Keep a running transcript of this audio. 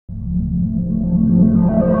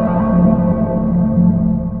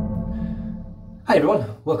Hi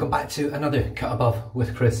everyone, welcome back to another Cut Above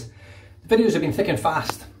with Chris. The videos have been thick and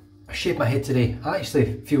fast. I shaved my head today. I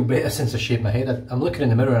actually feel better since I shaved my head. I'm looking in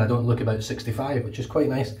the mirror and I don't look about 65, which is quite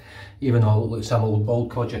nice, even though I look like some old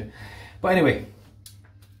bald codger. But anyway,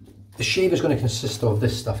 the shave is going to consist of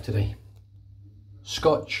this stuff today.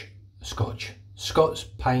 Scots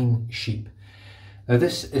Pine Sheep. Now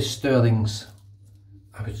this is Stirling's,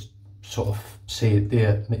 I would sort of say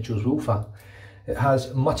there, Mitchell's wool fat. It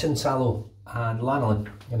has mutton tallow and lanolin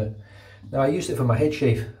in it. Now I used it for my head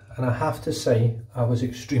shave and I have to say I was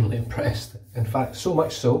extremely impressed. In fact, so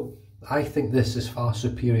much so, I think this is far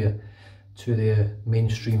superior to the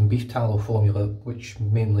mainstream beef tallow formula, which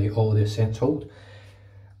mainly all the scents hold.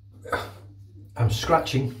 I'm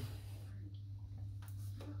scratching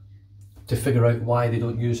to figure out why they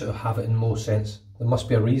don't use it or have it in more scents. There must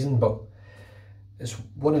be a reason, but it's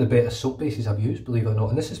one of the better soap bases I've used, believe it or not,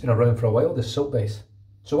 and this has been around for a while, this soap base.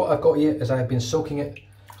 So what I've got here is I've been soaking it.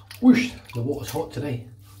 Whoosh, the water's hot today.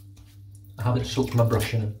 I haven't soaked my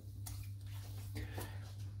brush in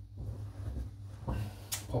it.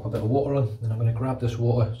 Pop a bit of water on, and I'm going to grab this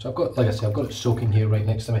water. So I've got, like I said, I've got it soaking here right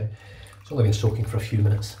next to me. It's only been soaking for a few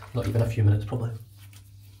minutes, not even a few minutes probably.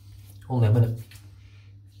 Only a minute.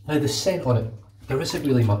 Now the scent on it, there isn't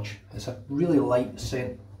really much. It's a really light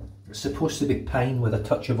scent. It's supposed to be pine with a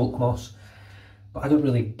touch of oak moss, but I don't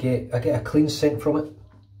really get, I get a clean scent from it.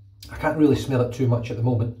 I can't really smell it too much at the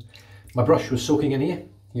moment. My brush was soaking in here.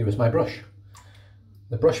 Here is my brush.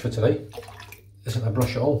 The brush for today isn't a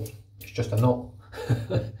brush at all, it's just a knot.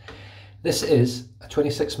 This is a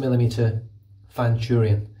 26mm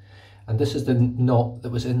Fanturian, and this is the knot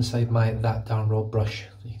that was inside my That Darn Rob brush.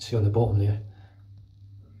 You can see on the bottom there.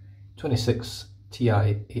 26 Ti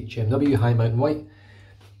HMW High Mountain White.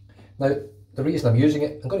 Now, the reason I'm using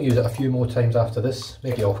it, I'm going to use it a few more times after this,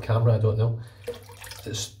 maybe off camera, I don't know.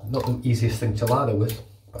 It's not the easiest thing to lather with,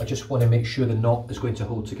 but I just want to make sure the knot is going to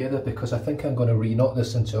hold together, because I think I'm going to re-knot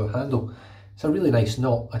this into a handle. It's a really nice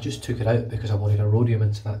knot. I just took it out because I wanted a rhodium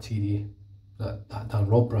into that TDA, that damn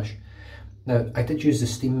Rob brush. Now, I did use the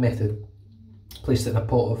steam method. Placed it in a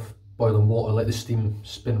pot of boiling water, let the steam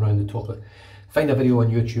spin around the top of it. Find a video on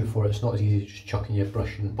YouTube for it. It's not as easy as just chucking your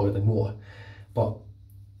brush in boiling water, but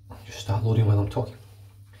just start loading while I'm talking.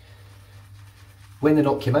 When the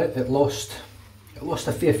knot came out, it lost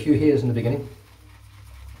a fair few hairs in the beginning.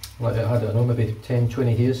 Like, I don't know, maybe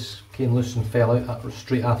 10-20 hairs came loose and fell out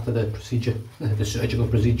straight after the procedure, the surgical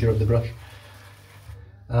procedure of the brush.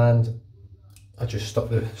 And I just stuck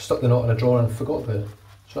the knot in a drawer and forgot about it.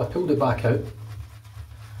 So I pulled it back out,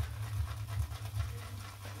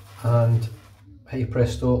 and hey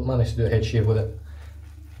presto, managed to do a head shave with it,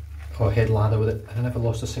 or head lather with it, and I never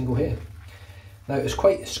lost a single hair. Now it's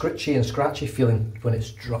quite scritchy and scratchy feeling when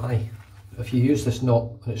it's dry. If you use this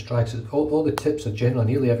knot when it's dry, because all the tips are generally,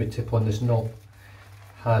 nearly every tip on this knot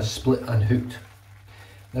has split and hooked.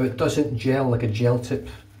 Now it doesn't gel like a gel tip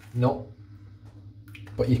knot,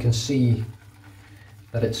 but you can see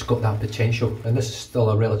that it's got that potential, and this is still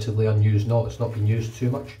a relatively unused knot. It's not been used too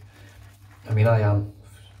much. I mean, I am,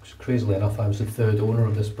 crazily enough, I was the third owner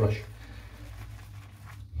of this brush.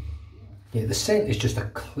 Yeah, the scent is just a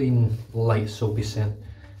clean, light, soapy scent.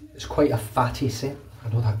 It's quite a fatty scent. I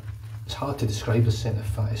know that it's hard to describe the scent of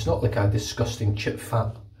fat. It's not like a disgusting chip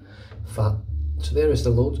fat. So there is the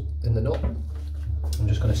load in the knot. I'm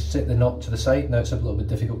just going to set the knot to the side. Now it's a little bit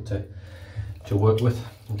difficult to work with.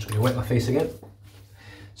 I'm just going to wet my face again.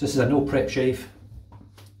 So this is a no prep shave.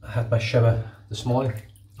 I had my shower this morning,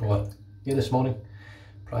 or yeah, this morning,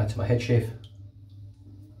 prior to my head shave.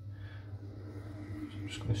 I'm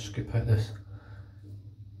just going to scoop out this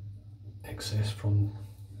excess from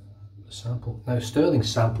the sample. Now, Stirling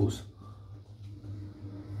samples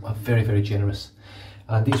are very, very generous,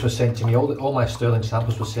 and these were sent to me. All my Stirling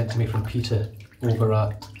samples were sent to me from Peter over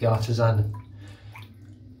at the Artisan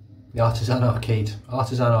Arcade,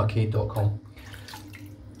 artisanarcade.com.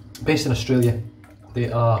 Based in Australia.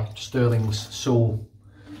 They are Stirling's sole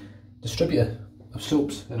distributor of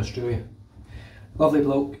soaps in Australia. Lovely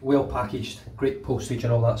bloke, well packaged, great postage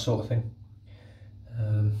and all that sort of thing.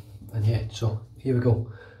 And yeah, so here we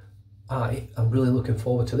go. I am really looking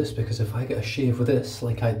forward to this, because if I get a shave with this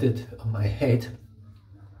like I did on my head,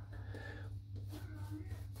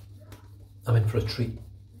 I'm in for a treat.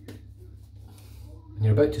 And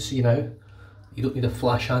you're about to see now, you don't need a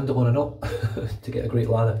flash handle on a knot to get a great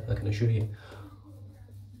lather, I can assure you.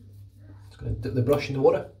 Just going to dip the brush in the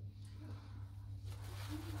water.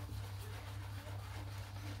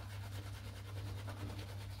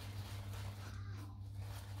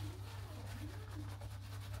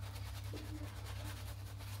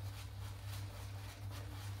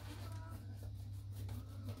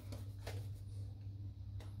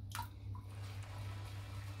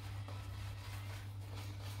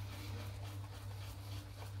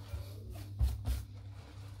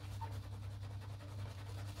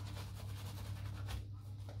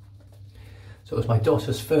 So it was my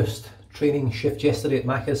daughter's first training shift yesterday at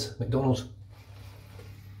McDonald's.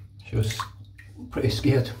 She was pretty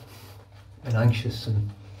scared and anxious,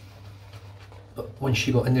 but once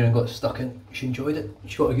she got in there and got stuck in, she enjoyed it.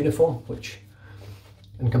 She got a uniform, which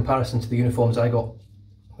in comparison to the uniforms I got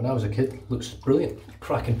when I was a kid, looks brilliant.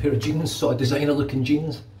 Cracking pair of jeans, sort of designer looking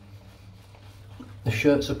jeans. The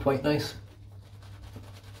shirts are quite nice.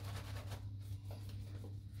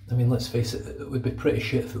 I mean, let's face it, it would be pretty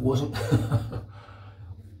shit if it wasn't.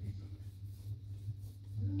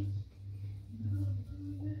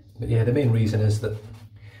 But yeah, the main reason is that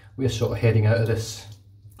we're sort of heading out of this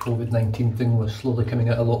COVID-19 thing. We're slowly coming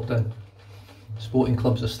out of lockdown. Sporting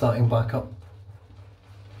clubs are starting back up.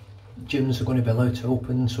 Gyms are going to be allowed to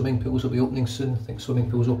open. Swimming pools will be opening soon. I think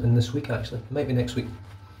swimming pools open this week actually. It might be next week.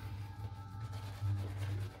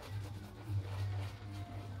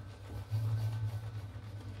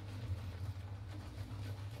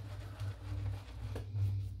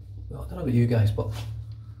 Well, I don't know about you guys, but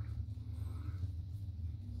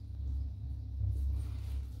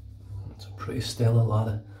it's a pretty stellar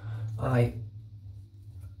lather.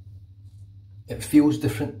 It feels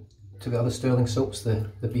different to the other Stirling soaps, the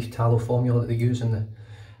beef tallow formula that they use in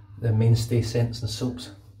the mainstay scents and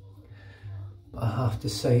soaps. But I have to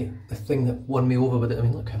say, the thing that won me over with it, I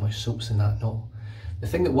mean, look how much soap's in that knot. The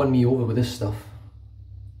thing that won me over with this stuff,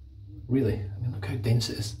 really, I mean, look how dense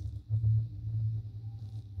it is,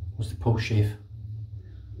 was the post shave.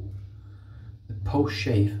 The post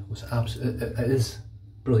shave was absolutely, it is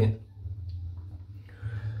brilliant.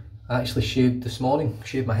 I actually shaved this morning,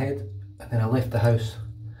 shaved my head, and then I left the house.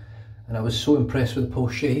 And I was so impressed with the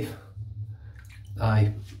post shave,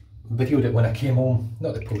 I videoed it when I came home.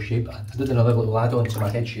 Not the post shave, but I did another little add-on to my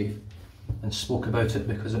head shave and spoke about it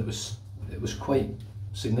because it was quite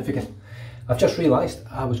significant. I've just realised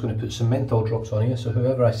I was going to put some menthol drops on here, so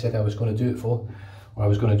whoever I said I was going to do it for, or I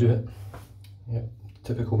was going to do it, yep,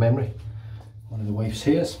 typical memory. One of the wife's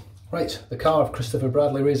hairs. Right, the carved Christopher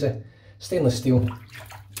Bradley razor, stainless steel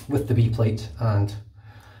with the B plate and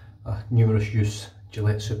a numerous use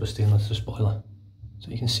Gillette Super Stainless spoiler.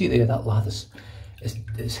 So you can see there that lather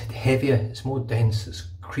it's heavier, it's more dense, it's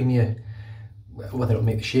creamier. Whether it'll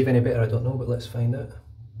make the shave any better I don't know, but let's find out.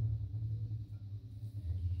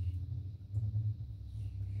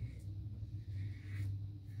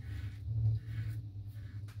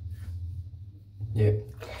 Yeah,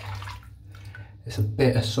 it's a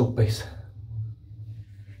better soap base.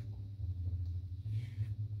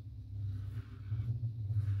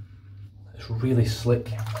 It's really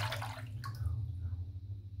slick.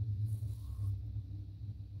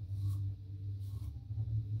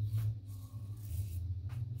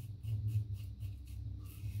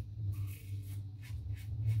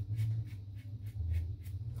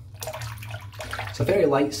 It's a very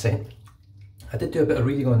light scent. I did do a bit of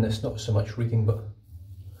reading on this, not so much reading, but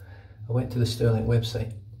I went to the Stirling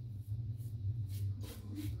website.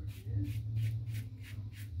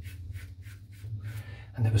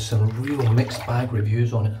 And there was some real mixed bag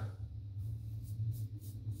reviews on it.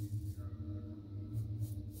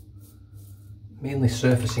 Mainly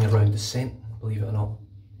surfacing around the scent, believe it or not.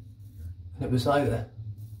 And it was either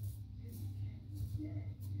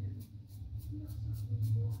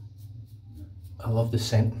I love the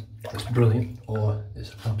scent, it's brilliant, or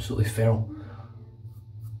it's absolutely feral.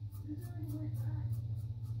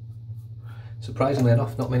 Surprisingly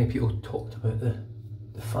enough, not many people talked about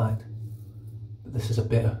the fact that this is a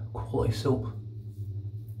better quality soap.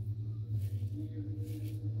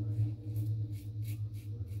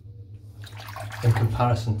 In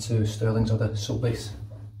comparison to Stirling's other soap base,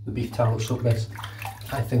 the beef tallow soap base,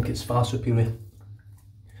 I think it's far superior.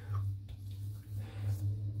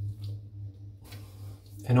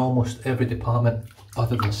 In almost every department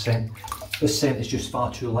other than scent. This scent is just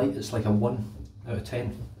far too light, it's like a 1 out of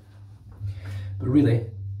 10. But really,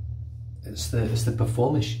 it's the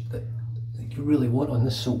performance that you really want on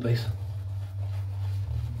this soap base.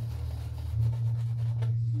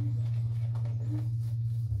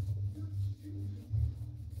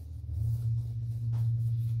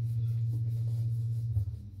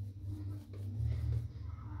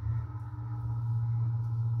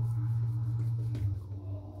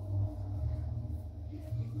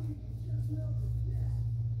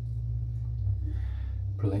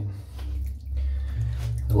 Brilliant.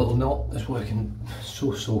 The little knot is working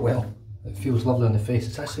so well. It feels lovely on the face.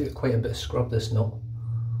 It's actually got quite a bit of scrub, this knot.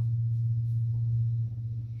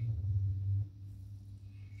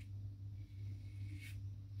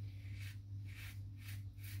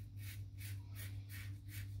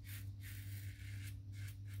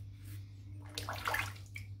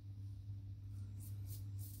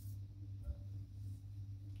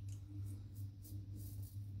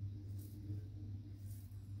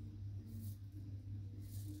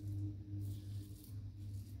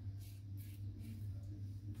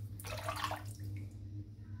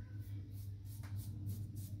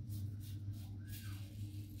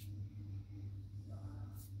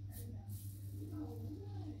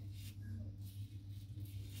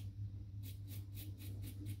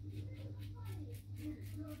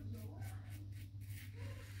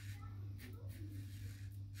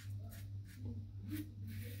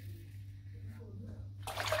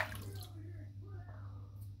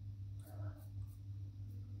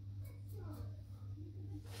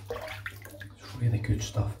 Really good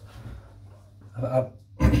stuff. I'm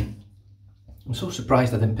so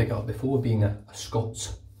surprised I didn't pick it up before, being a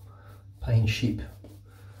Scots Pine Sheep.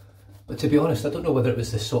 But to be honest, I don't know whether it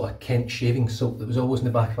was this sort of Kent shaving soap that was always in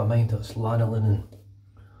the back of my mind. It's lanolin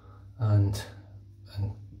and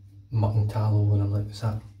mutton tallow, and I'm like, is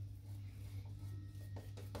that?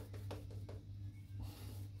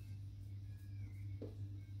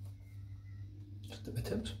 Just at the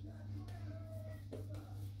tips.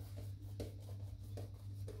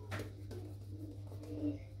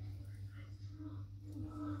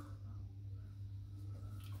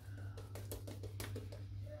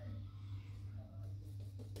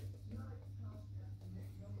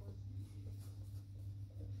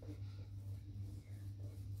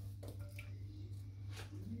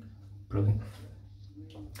 Brilliant.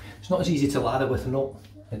 It's not as easy to lather with a knot.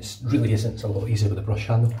 It really isn't. It's a lot easier with a brush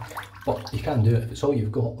handle. But you can do it if it's all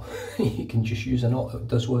you've got. You can just use a knot. It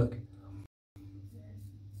does work.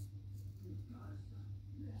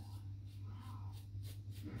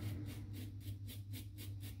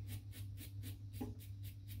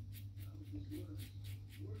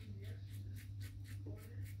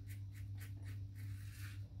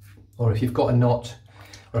 Or if you've got a knot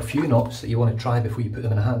or a few knots that you want to try before you put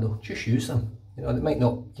them in a handle, just use them. You know, you might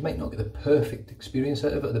not get the perfect experience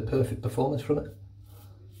out of it, the perfect performance from it.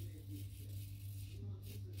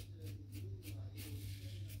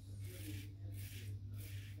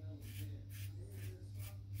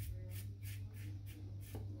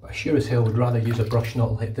 But I sure as hell would rather use a brush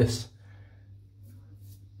knot like this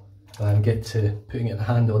than get to putting it in a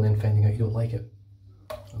handle and then finding out you don't like it.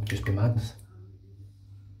 It would just be madness.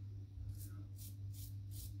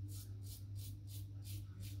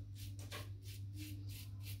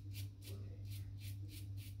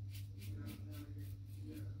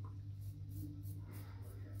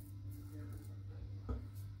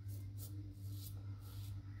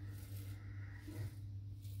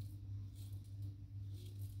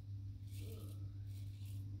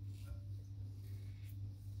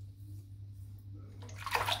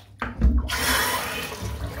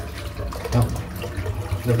 Now,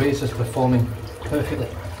 the razor's performing perfectly.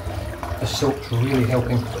 The soap's really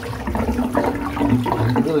helping.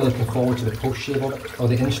 I'm really looking forward to the post shave of it, or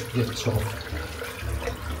the sort of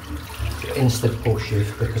instant post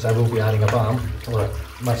shave, because I will be adding a balm or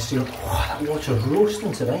my seal. Oh, that water's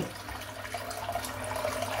roasting today.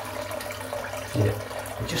 Yeah,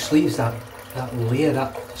 it just leaves that layer,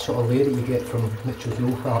 that sort of layer that you get from Mitchell's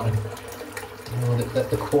Low Fat, and you know,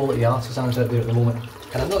 the quality artisans out there at the moment.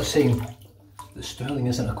 And I'm not saying that Stirling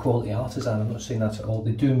isn't a quality artisan, I'm not saying that at all.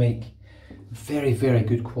 They do make very, very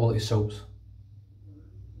good quality soaps.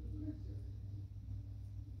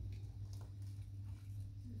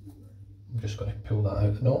 I'm just going to pull that out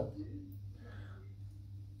of the knot.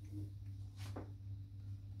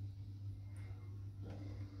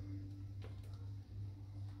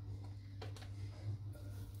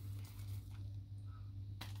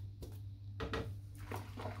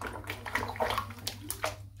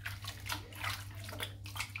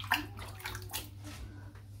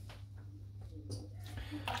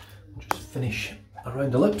 Finish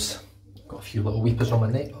around the lips. Got a few little weepers on my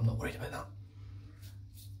neck, but I'm not worried about that.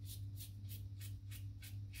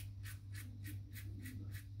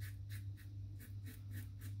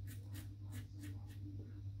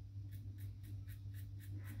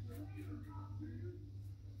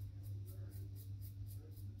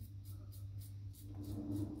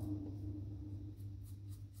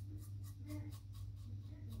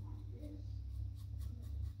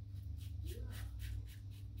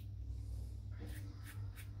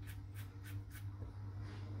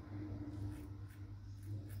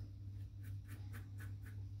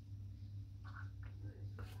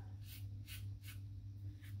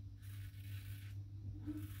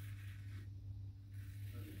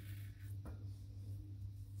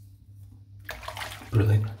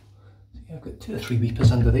 Brilliant. So yeah, I've got 2 or 3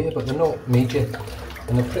 weepers under there, but they're not major,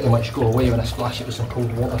 and they'll pretty much go away when I splash it with some cold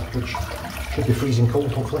water, which should be freezing cold,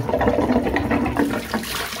 hopefully.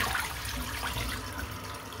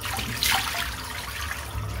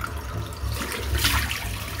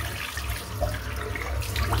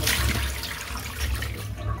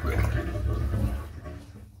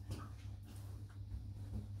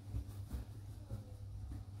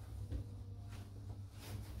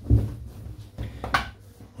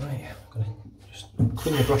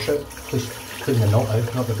 Clean the brush out, please clean the knot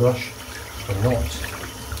out, not the brush, the knot.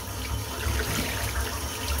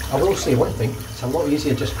 I will say one thing, it's a lot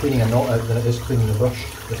easier just cleaning a knot out than it is cleaning the brush.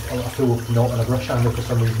 With a full knot and a brush handle for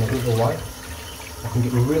some reason, I don't know why. I can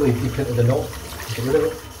get really deep into the knot and get rid of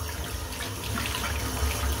it.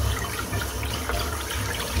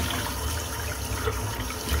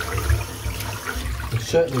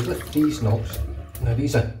 certainly with these knobs, now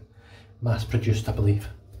these are mass produced, I believe.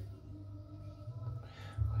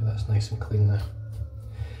 That's nice and clean there.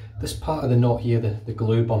 This part of the knot here, the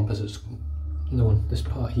glue bump as it's known, this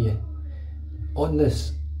part here, on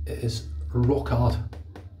this it is rock hard.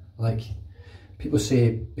 Like people say,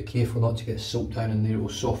 be careful not to get soap down in there, it will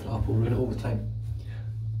soften it up, it will ruin it over time.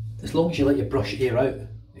 As long as you let your brush air out,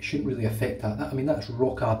 it shouldn't really affect that. I mean, that's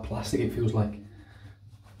rock hard plastic, it feels like.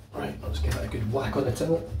 Right, let's give it a good whack on the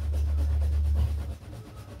towel.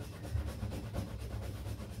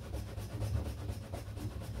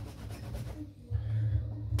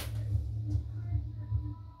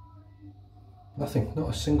 Nothing, not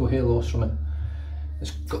a single hair loss from it.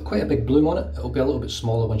 It's got quite a big bloom on it. It'll be a little bit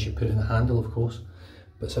smaller once you put it in the handle, of course.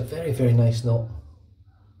 But it's a very, very nice knot.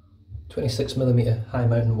 26mm high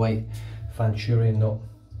mountain white Fanturian knot.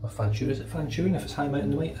 Or Fanturian, is it Fanturian if it's high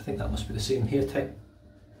mountain white? I think that must be the same hair type.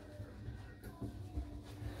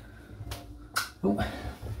 Oh.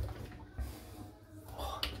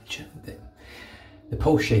 The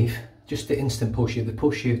post shave, just the instant post shave, the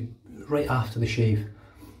post shave right after the shave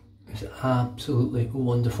is absolutely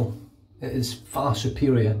wonderful. It is far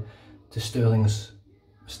superior to Stirling's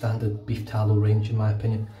standard beef tallow range in my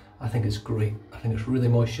opinion. I think it's great. I think it's really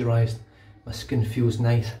moisturised. My skin feels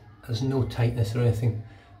nice. There's no tightness or anything.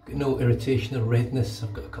 Got no irritation or redness.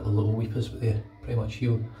 I've got a couple of little weepers but they're pretty much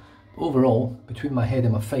healed. But overall, between my head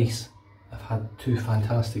and my face, I've had two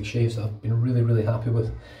fantastic shaves that I've been really, really happy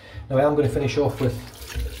with. Now I am going to finish off with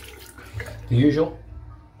the usual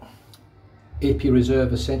AP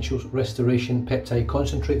Reserve Essentials Restoration Peptide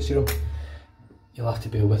Concentrate Serum. You'll have to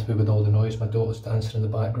bear with me with all the noise. My daughter's dancing in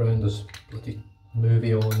the background. There's a bloody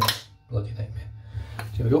movie on. It's a bloody nightmare. So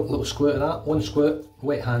here we go, a little squirt of that. One squirt,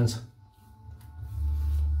 wet hands.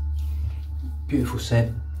 Beautiful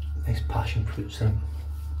scent. Nice passion fruit scent.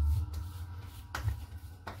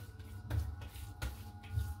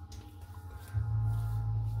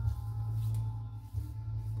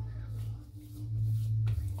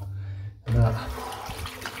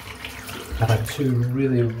 I've had two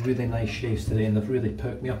really, really nice shaves today and they've really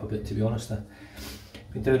perked me up a bit, to be honest. I've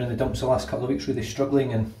been down in the dumps the last couple of weeks really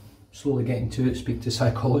struggling and slowly getting to it, speak to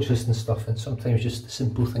psychologists and stuff, and sometimes just the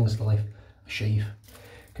simple things in life, a shave,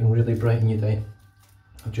 can really brighten you day.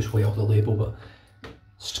 I'll just wait off the label, but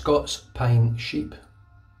Scots Pine Sheep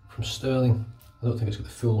from Stirling. I don't think it's got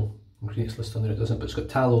the full ingredients list on there, it doesn't, but it's got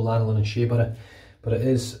tallow, lanolin and shea butter, but it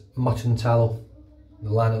is mutton tallow. The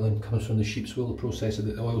lanolin comes from the sheep's wool, the process of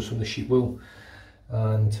the oils from the sheep wool,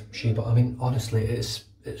 and shea butter. I mean, honestly, it's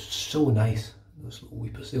so nice. Those little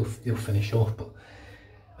weepers, they'll finish off, but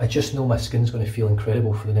I just know my skin's going to feel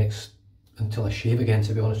incredible for the next, until I shave again,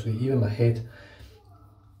 to be honest with you. Even my head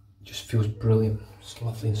just feels brilliant. It's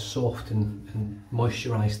lovely and soft and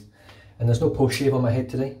moisturised. And there's no post shave on my head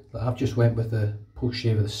today. I've just went with the post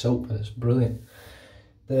shave of the soap and it's brilliant.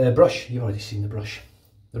 The brush, you've already seen the brush.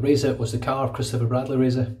 The razor was the carved Christopher Bradley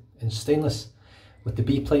razor in stainless with the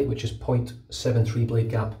B plate, which is 0.73 blade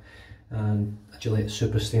gap, and a Gillette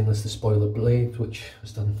Super Stainless, the spoiler blade, which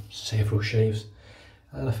has done several shaves.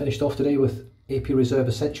 And I finished off today with AP Reserve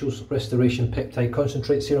Essentials Restoration Peptide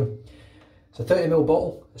Concentrate Serum. It's a 30ml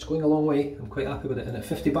bottle, it's going a long way, I'm quite happy with it, and at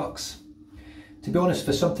 50 bucks. To be honest,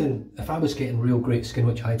 for something, if I was getting real great skin,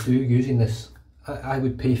 which I do using this, I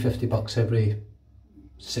would pay 50 bucks every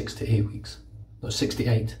 6 to 8 weeks. Not 6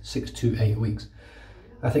 to 8 weeks.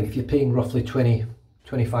 I think if you're paying roughly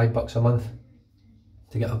 25 bucks a month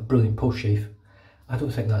to get a brilliant post shave, I don't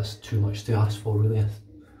think that's too much to ask for, really.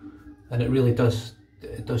 And it really does,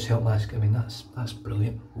 it does help my skin. I mean, that's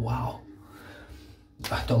brilliant. Wow.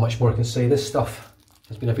 Not much more I can say. This stuff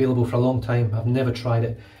has been available for a long time. I've never tried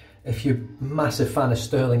it. If you're a massive fan of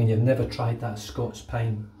Stirling and you've never tried that Scots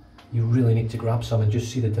Pine, you really need to grab some and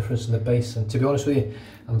just see the difference in the base. And to be honest with you,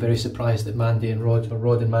 I'm very surprised that Mandy and Rod, or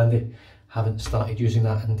Rod and Mandy, haven't started using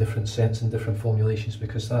that in different scents and different formulations,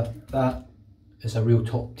 because that is a real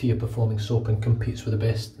top tier performing soap and competes with the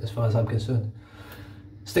best as far as I'm concerned.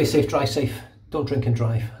 Stay safe, drive safe, don't drink and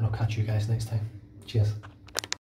drive, and I'll catch you guys next time. Cheers.